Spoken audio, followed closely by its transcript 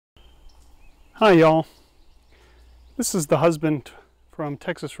Hi y'all, this is the husband from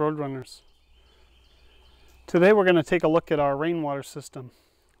Texas Roadrunners. Today we're going to take a look at our rainwater system.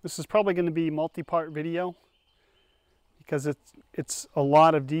 This is probably going to be a multi-part video because it's a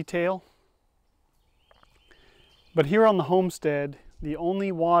lot of detail. But here on the homestead, the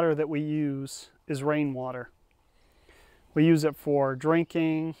only water that we use is rainwater. We use it for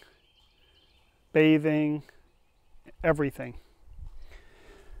drinking, bathing, everything.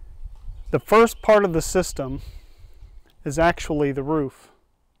 The first part of the system is actually the roof.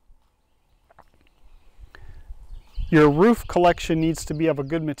 Your roof collection needs to be of a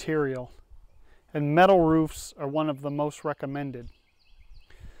good material, and metal roofs are one of the most recommended.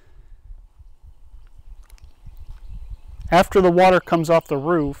 After the water comes off the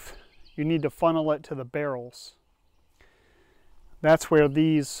roof, you need to funnel it to the barrels. That's where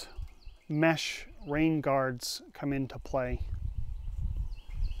these mesh rain guards come into play.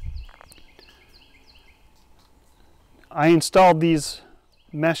 I installed these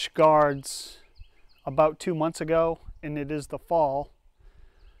mesh guards about 2 months ago, and it is the fall.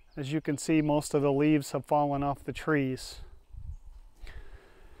 As you can see, most of the leaves have fallen off the trees.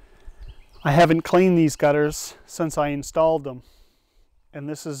 I haven't cleaned these gutters since I installed them, and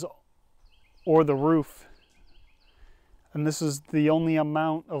or the roof, and this is the only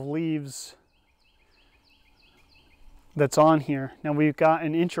amount of leaves that's on here. Now, we've got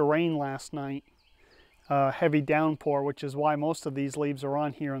an inch of rain last night. Heavy downpour, which is why most of these leaves are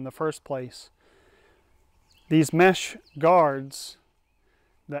on here in the first place. These mesh guards,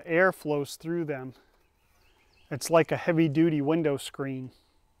 the air flows through them. It's like a heavy-duty window screen.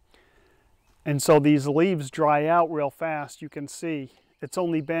 And so these leaves dry out real fast. You can see it's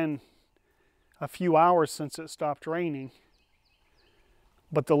only been a few hours since it stopped raining,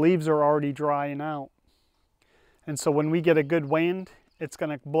 but the leaves are already drying out. And so when we get a good wind, it's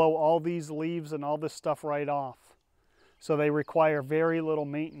going to blow all these leaves and all this stuff right off. So they require very little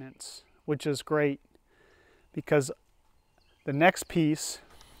maintenance, which is great, because the next piece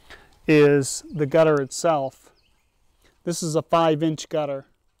is the gutter itself. This is a 5-inch gutter.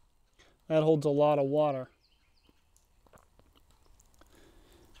 That holds a lot of water.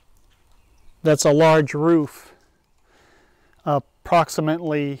 That's a large roof,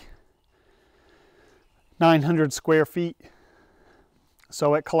 approximately 900 square feet.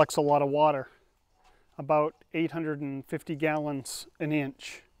 So it collects a lot of water, about 850 gallons an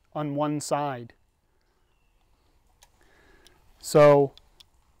inch on one side. So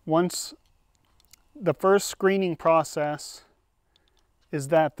once the first screening process is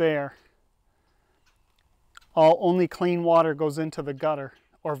only clean water goes into the gutter,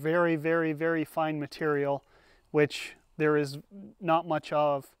 or very, very, very fine material, which there is not much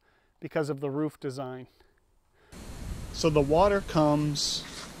of because of the roof design. So the water comes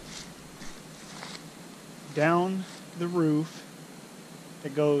down the roof,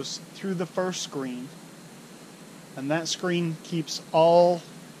 it goes through the first screen, and that screen keeps all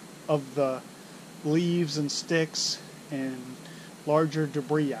of the leaves and sticks and larger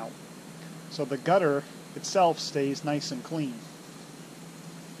debris out. So the gutter itself stays nice and clean.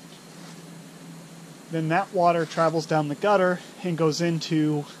 Then that water travels down the gutter and goes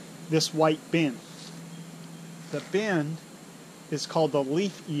into this white bin. The bin is called the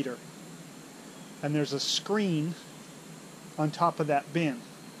leaf eater, and there's a screen on top of that bin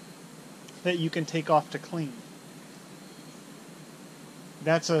that you can take off to clean.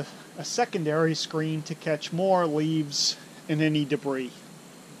 That's a secondary screen to catch more leaves and any debris.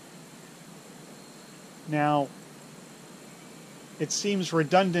 Now, it seems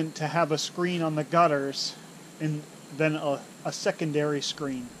redundant to have a screen on the gutters and then a secondary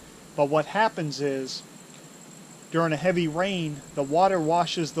screen, but what happens is, during a heavy rain, the water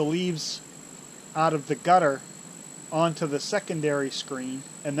washes the leaves out of the gutter onto the secondary screen,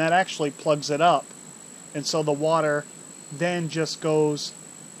 and that actually plugs it up. And so the water then just goes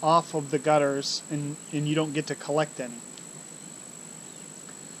off of the gutters, and you don't get to collect any.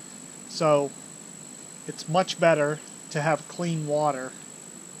 So it's much better to have clean water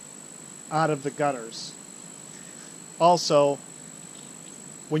out of the gutters. Also,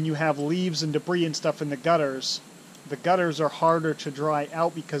 when you have leaves and debris and stuff in the gutters are harder to dry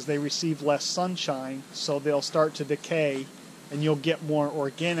out because they receive less sunshine, so they'll start to decay, and you'll get more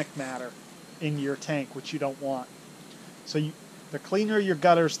organic matter in your tank, which you don't want. So the cleaner your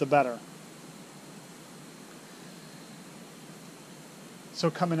gutters, the better. So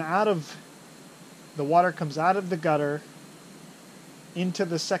the water comes out of the gutter into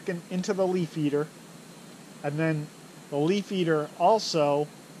the leaf eater, and then the leaf eater also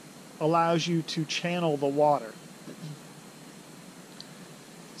allows you to channel the water.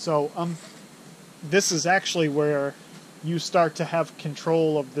 So I'm this is actually where you start to have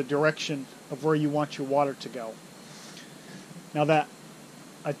control of the direction of where you want your water to go. Now that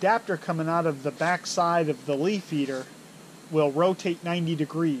adapter coming out of the back side of the leaf feeder will rotate 90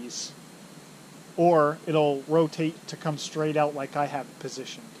 degrees, or it'll rotate to come straight out like I have it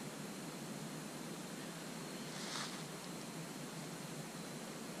positioned.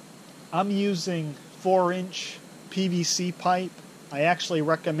 I'm using 4-inch PVC pipe. I actually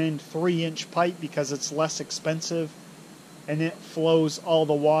recommend 3-inch pipe because it's less expensive and it flows all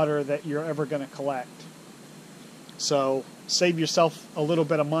the water that you're ever going to collect. So save yourself a little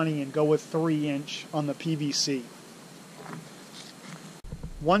bit of money and go with 3-inch on the PVC.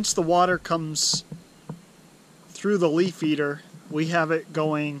 Once the water comes through the leaf feeder, we have it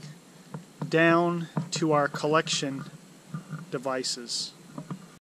going down to our collection devices.